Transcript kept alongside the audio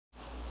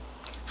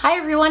Hi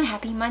everyone,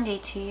 happy Monday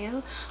to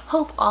you.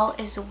 Hope all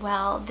is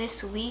well.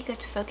 This week,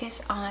 let's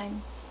focus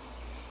on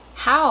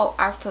how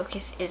our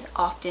focus is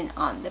often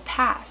on the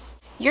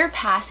past. Your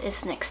past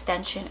is an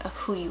extension of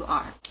who you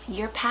are.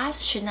 Your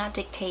past should not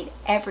dictate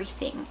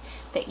everything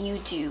that you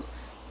do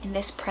in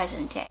this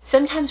present day.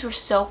 Sometimes we're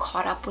so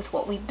caught up with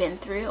what we've been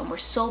through and we're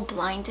so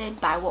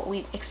blinded by what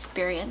we've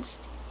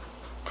experienced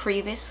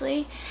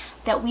previously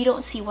that we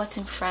don't see what's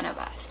in front of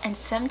us. And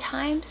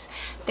sometimes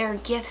there are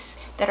gifts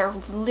that are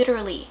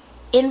literally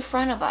in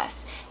front of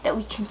us that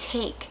we can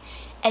take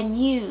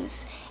and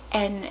use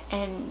and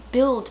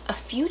build a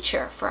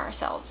future for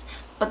ourselves.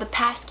 But the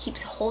past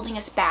keeps holding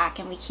us back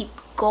and we keep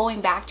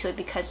going back to it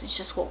because it's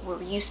just what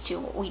we're used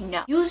to, what we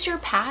know. Use your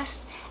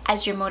past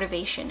as your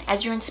motivation,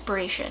 as your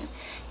inspiration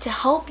to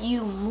help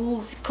you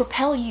move,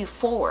 propel you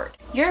forward.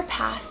 Your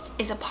past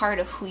is a part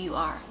of who you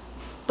are,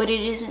 but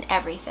it isn't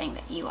everything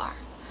that you are.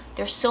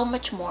 There's so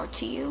much more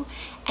to you,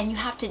 and you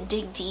have to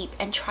dig deep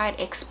and try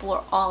to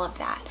explore all of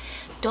that.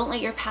 Don't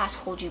let your past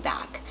hold you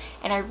back.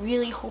 And I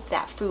really hope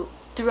that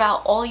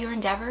throughout all your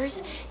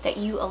endeavors that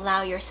you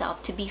allow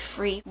yourself to be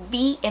free,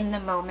 be in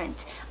the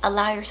moment,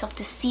 allow yourself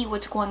to see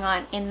what's going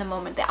on in the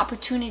moment, the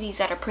opportunities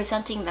that are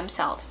presenting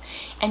themselves,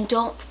 and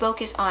don't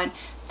focus on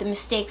the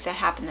mistakes that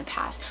happened in the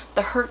past,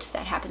 the hurts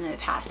that happened in the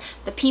past,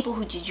 the people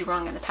who did you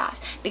wrong in the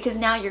past, because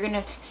now you're going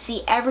to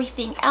see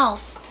everything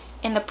else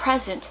in the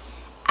present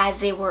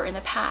as they were in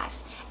the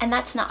past. And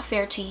that's not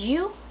fair to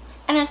you,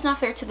 and it's not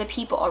fair to the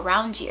people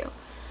around you.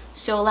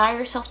 So allow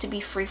yourself to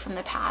be free from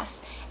the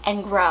past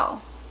and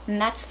grow.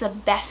 And that's the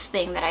best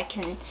thing that I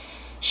can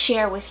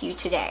share with you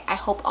today. I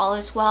hope all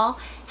is well.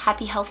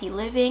 Happy, healthy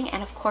living.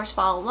 And of course,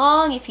 follow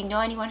along. If you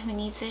know anyone who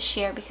needs this,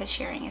 share, because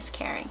sharing is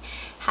caring.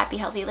 Happy,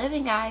 healthy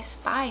living, guys.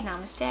 Bye.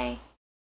 Namaste.